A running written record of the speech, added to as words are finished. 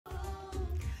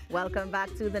Welcome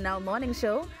back to the Now Morning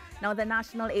Show. Now, the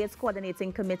National AIDS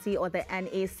Coordinating Committee, or the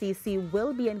NACC,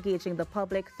 will be engaging the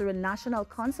public through a national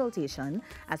consultation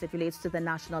as it relates to the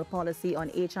national policy on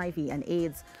HIV and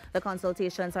AIDS. The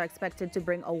consultations are expected to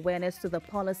bring awareness to the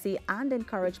policy and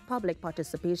encourage public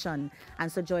participation.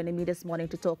 And so joining me this morning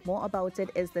to talk more about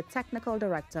it is the Technical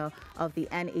Director of the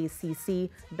NACC,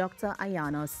 Dr.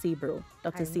 Ayana Sebro.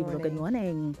 Dr. Sebro, good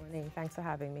morning. Good morning. Thanks for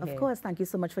having me here. Of course. Course. Thank you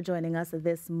so much for joining us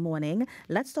this morning.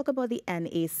 Let's talk about the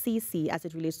NACC as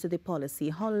it relates to the policy.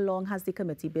 How long has the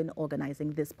committee been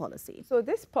organizing this policy? So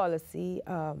this policy,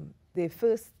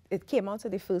 it came out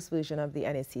of the first version of the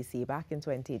NACC back in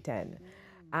 2010.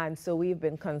 And so we've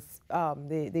been,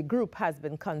 the group has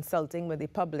been consulting with the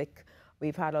public.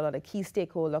 We've had a lot of key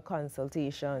stakeholder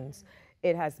consultations.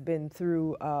 It has been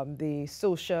through the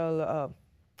social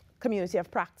community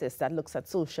of practice that looks at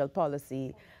social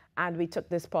policy. And we took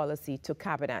this policy to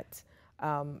cabinet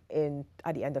at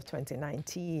the end of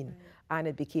 2019. And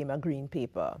it became a green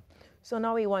paper. So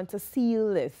now we want to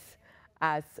seal this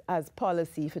as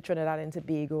policy for Trinidad and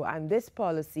Tobago. And this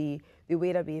policy, the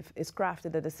way that it's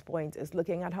crafted at this point, is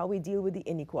looking at how we deal with the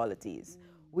inequalities.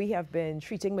 We have been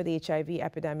treating with the HIV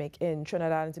epidemic in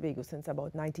Trinidad and Tobago since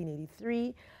about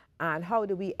 1983. And how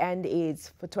do we end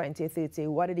AIDS for 2030?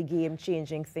 What are the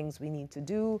game-changing things we need to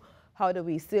do? How do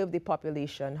we serve the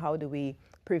population? How do we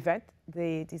prevent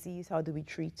the disease? How do we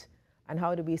treat? And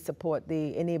how do we support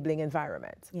the enabling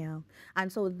environment? Yeah,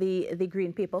 and so the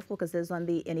Green Paper focuses on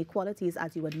the inequalities,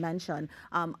 as you would mention.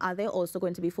 Are they also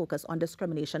going to be focused on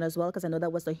discrimination as well? Because I know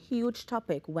that was a huge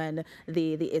topic when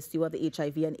the issue of the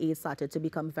HIV and AIDS started to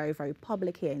become very, very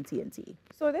public here in TNT.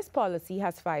 So this policy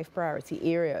has 5 priority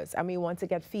areas, and we want to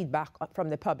get feedback from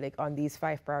the public on these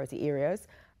 5 priority areas.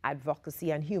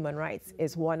 Advocacy and human rights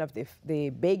is one of the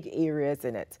big areas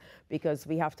in it, because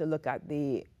we have to look at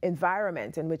the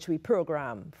environment in which we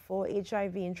program for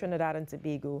HIV in Trinidad and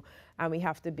Tobago, and we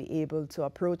have to be able to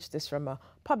approach this from a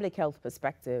public health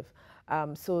perspective.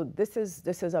 So this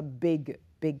is a big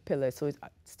pillar. So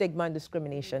stigma and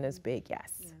discrimination is big,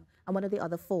 yes. Yeah. And what are the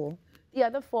other 4? The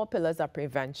other 4 pillars are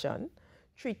prevention,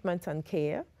 treatment and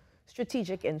care,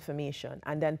 strategic information,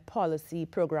 and then policy,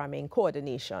 programming,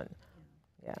 coordination.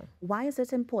 Yeah. Why is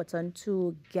it important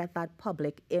to get that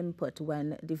public input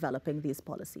when developing these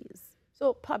policies?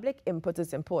 So public input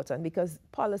is important because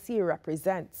policy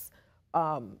represents,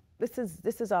 this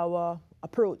is our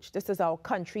approach, this is our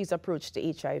country's approach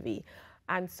to HIV.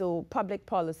 And so public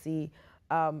policy,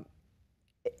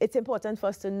 it's important for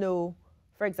us to know,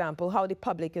 for example, how the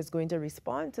public is going to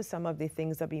respond to some of the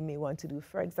things that we may want to do.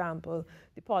 For example,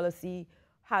 the policy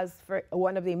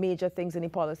one of the major things in the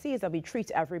policy is that we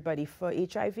treat everybody for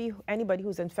HIV. Anybody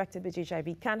who's infected with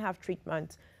HIV can have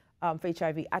treatment for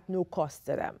HIV at no cost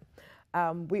to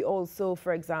them. We also,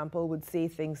 for example, would say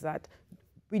things that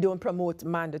we don't promote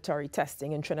mandatory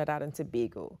testing in Trinidad and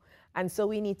Tobago. And so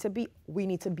we need to be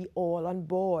all on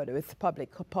board with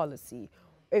public policy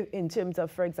in terms of,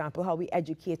 for example, how we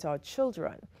educate our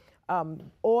children.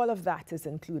 All of that is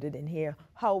included in here,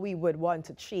 how we would want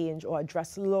to change or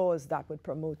address laws that would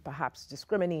promote perhaps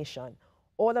discrimination.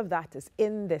 All of that is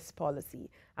in this policy,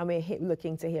 and we're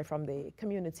looking to hear from the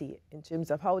community in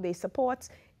terms of how they support.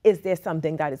 Is there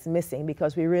something that is missing?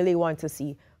 Because we really want to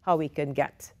see how we can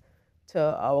get to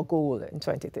our goal in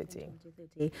 2030.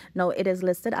 Now, it is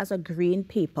listed as a green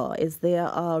paper. Is there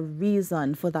a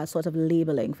reason for that sort of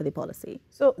labeling for the policy?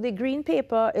 So the green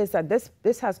paper is that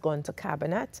this has gone to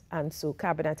cabinet, and so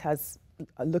cabinet has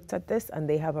looked at this and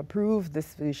they have approved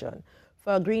this version.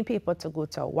 For a green paper to go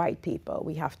to a white paper,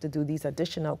 we have to do these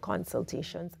additional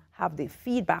consultations, have the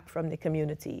feedback from the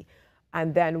community,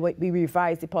 and then we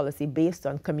revise the policy based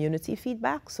on community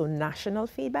feedback, so national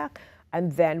feedback,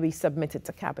 and then we submit it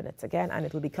to cabinet again, and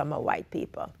it will become a white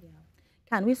paper. Yeah.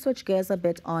 Can we switch gears a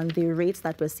bit on the rates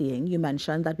that we're seeing? You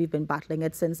mentioned that we've been battling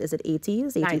it since, is it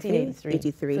 80s? 1983.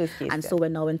 83. And so we're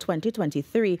now in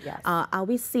 2023. Yes. Are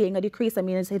we seeing a decrease? I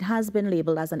mean, it has been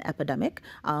labeled as an epidemic.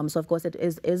 So, of course, it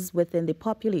is within the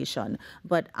population.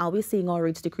 But are we seeing our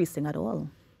rates decreasing at all?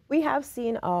 We have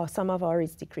seen some of our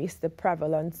rates decrease. The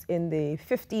prevalence in the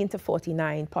 15 to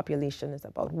 49 population is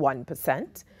about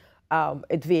 1%.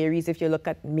 It varies if you look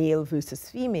at male versus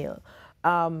female.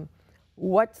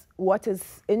 What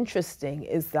is interesting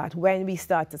is that when we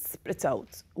start to split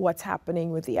out what's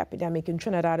happening with the epidemic in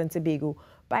Trinidad and Tobago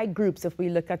by groups, if we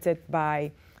look at it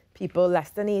by people less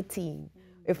than 18,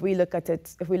 if we look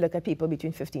at people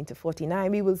between 15 to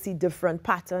 49, we will see different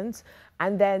patterns.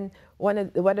 And then one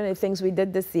of the things we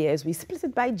did this year is we split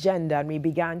it by gender, and we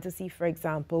began to see, for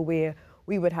example, where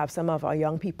we would have some of our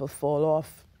young people fall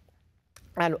off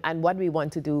and what we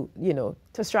want to do, you know,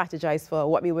 to strategize for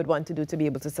what we would want to do to be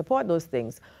able to support those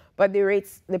things. But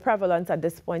the prevalence at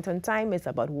this point in time is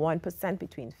about 1%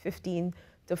 between 15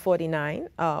 to 49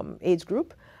 age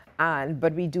group.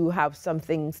 But we do have some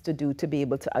things to do to be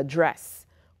able to address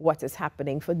what is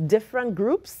happening for different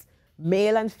groups,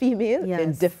 male and female,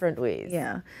 in different ways.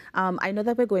 Yeah. I know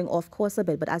that we're going off course a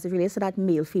bit, but as it relates to that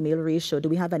male-female ratio, do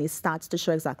we have any stats to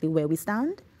show exactly where we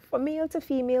stand? For male to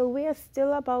female, we are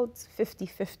still about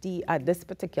 50-50 at this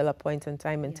particular point in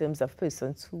time in terms of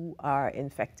persons who are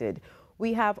infected.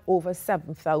 We have over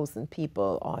 7,000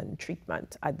 people on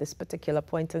treatment at this particular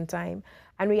point in time,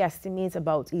 and we estimate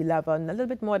about a little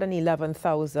bit more than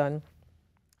 11,000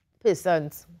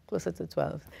 persons, closer to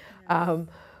 12,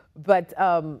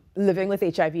 living with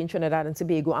HIV in Trinidad and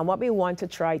Tobago. And what we want to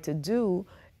try to do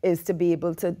is to be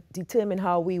able to determine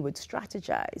how we would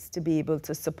strategize to be able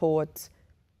to support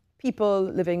people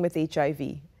living with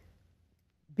HIV,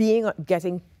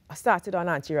 getting started on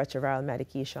antiretroviral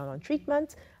medication on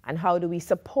treatment, and how do we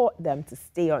support them to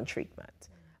stay on treatment.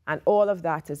 And all of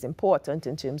that is important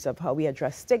in terms of how we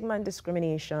address stigma and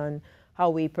discrimination, how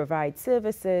we provide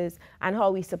services, and how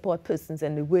we support persons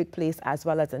in the workplace as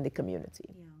well as in the community.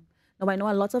 Yeah. Now, I know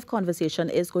a lot of conversation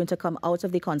is going to come out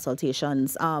of the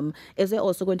consultations. Is there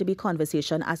also going to be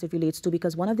conversation as it relates to,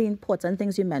 because one of the important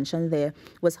things you mentioned there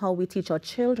was how we teach our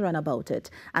children about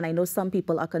it. And I know some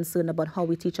people are concerned about how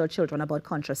we teach our children about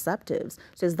contraceptives.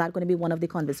 So is that going to be one of the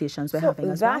conversations we're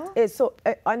having as well? There's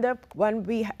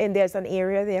an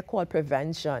area there called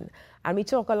prevention. And we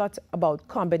talk a lot about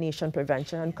combination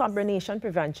prevention. And combination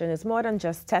prevention is more than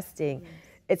just testing.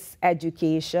 It's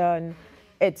education.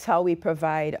 It's how we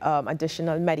provide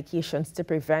additional medications to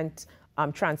prevent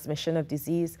transmission of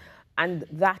disease. And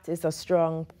that is a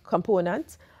strong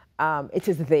component. It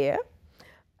is there.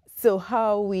 So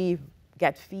how we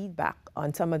get feedback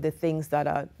on some of the things that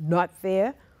are not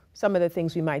there, some of the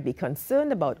things we might be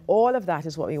concerned about, all of that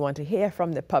is what we want to hear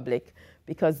from the public,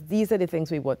 because these are the things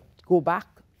we would go back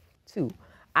to.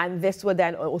 And this would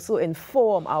then also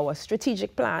inform our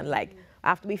strategic plan, like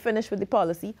after we finish with the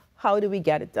policy, how do we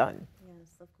get it done?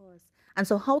 And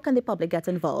so how can the public get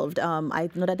involved? I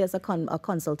know that there's a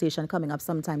consultation coming up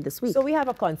sometime this week. So we have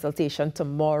a consultation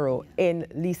tomorrow in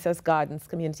Lisa's Gardens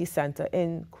Community Center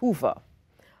in Hoover.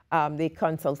 The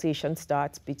consultation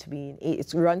starts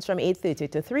it runs from 8:30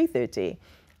 to 3:30.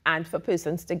 And for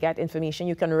persons to get information,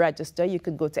 you can register. You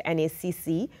could go to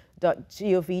nacc.gov.tt,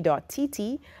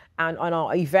 and on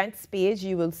our events page,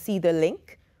 you will see the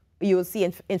link. You will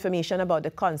see information about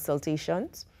the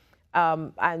consultations.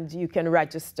 And you can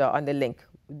register on the link.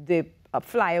 The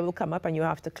flyer will come up and you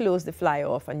have to close the flyer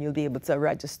off and you'll be able to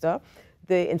register.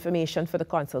 The information for the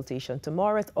consultation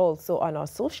tomorrow is also on our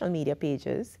social media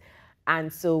pages.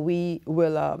 And so we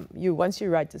will, once you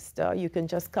register, you can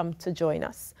just come to join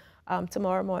us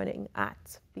tomorrow morning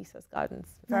at Lisa's Gardens,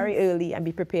 very early, and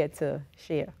be prepared to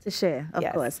share. To share, of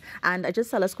course. And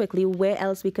just tell us quickly where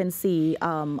else we can see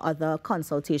other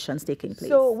consultations taking place.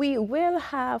 So we will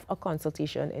have a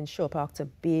consultation in Shore Park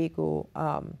Tobago,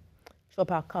 Shore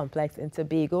Park Complex in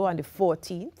Tobago on the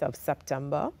 14th of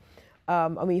September.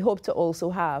 And we hope to also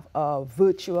have a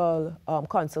virtual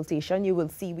consultation. You will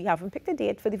see we haven't picked a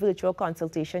date for the virtual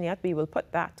consultation yet. We will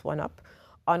put that one up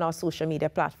on our social media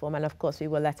platform, and of course we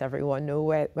will let everyone know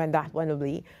when that one will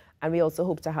be. And we also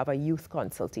hope to have a youth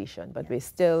consultation, but we're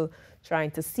still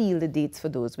trying to seal the dates for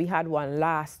those. We had one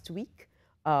last week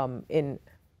in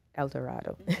El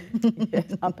Dorado,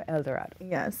 yes, Upper El Dorado.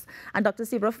 Yes. And Dr.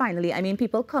 Sebra, finally, I mean,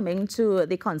 people coming to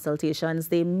the consultations,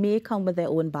 they may come with their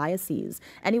own biases.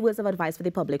 Any words of advice for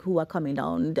the public who are coming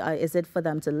down? Is it for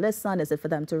them to listen? Is it for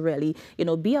them to really,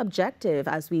 be objective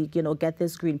as we, get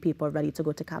this green paper ready to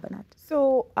go to cabinet?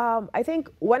 So I think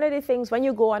one of the things, when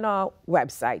you go on our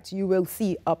website, you will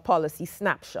see a policy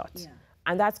snapshot. Yeah.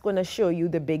 And that's going to show you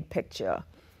the big picture.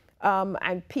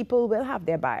 And people will have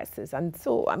their biases. And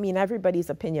so, I mean,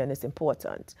 everybody's opinion is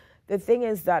important. The thing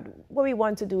is that what we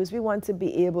want to do is we want to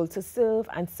be able to serve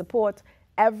and support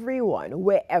everyone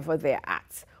wherever they're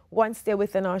at. Once they're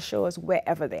within our shores,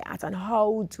 wherever they're at. And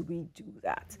how do we do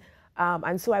that?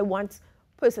 And so I want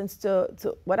persons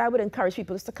what I would encourage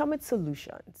people is to come with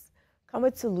solutions. Come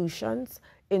with solutions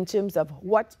in terms of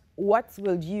what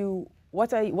are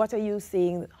you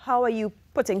saying, how are you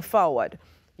putting forward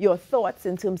your thoughts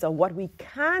in terms of what we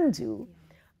can do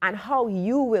and how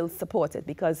you will support it.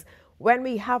 Because when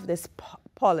we have this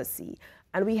policy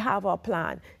and we have our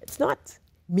plan, it's not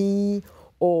me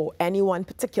or any one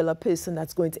particular person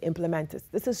that's going to implement it.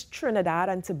 This is Trinidad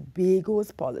and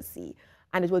Tobago's policy,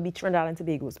 and it will be Trinidad and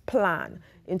Tobago's plan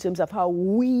in terms of how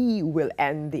we will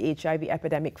end the HIV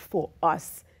epidemic for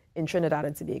us in Trinidad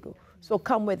and Tobago. So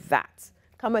come with that.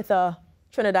 Come with a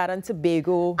Trinidad and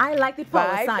Tobago. I like the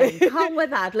power sign. Come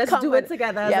with that. Let's do it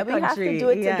together as a country. Yeah, we have to do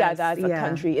it together as a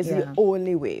country. It's the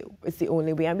only way. It's the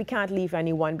only way. And we can't leave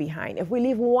anyone behind. If we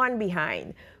leave one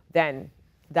behind, then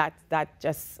that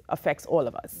just affects all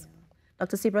of us.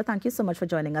 Dr. Sibra, thank you so much for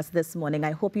joining us this morning. I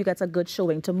hope you get a good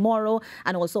showing tomorrow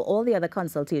and also all the other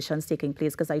consultations taking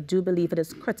place, because I do believe it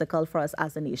is critical for us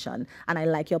as a nation. And I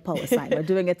like your power sign. We're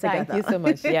doing it together. Thank you so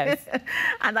much, yes.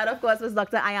 And that, of course, was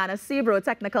Dr. Ayana Sibro,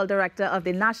 Technical Director of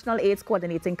the National AIDS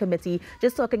Coordinating Committee,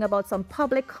 just talking about some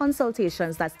public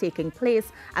consultations that's taking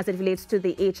place as it relates to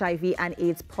the HIV and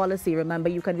AIDS policy. Remember,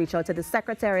 you can reach out to the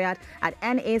Secretariat at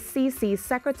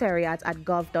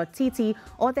naccSecretariat@gov.tt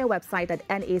or their website at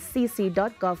nacc.gov.tt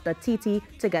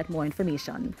to get more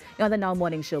information. You're on the Now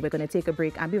Morning Show. We're going to take a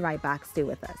break and be right back. Stay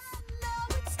with us.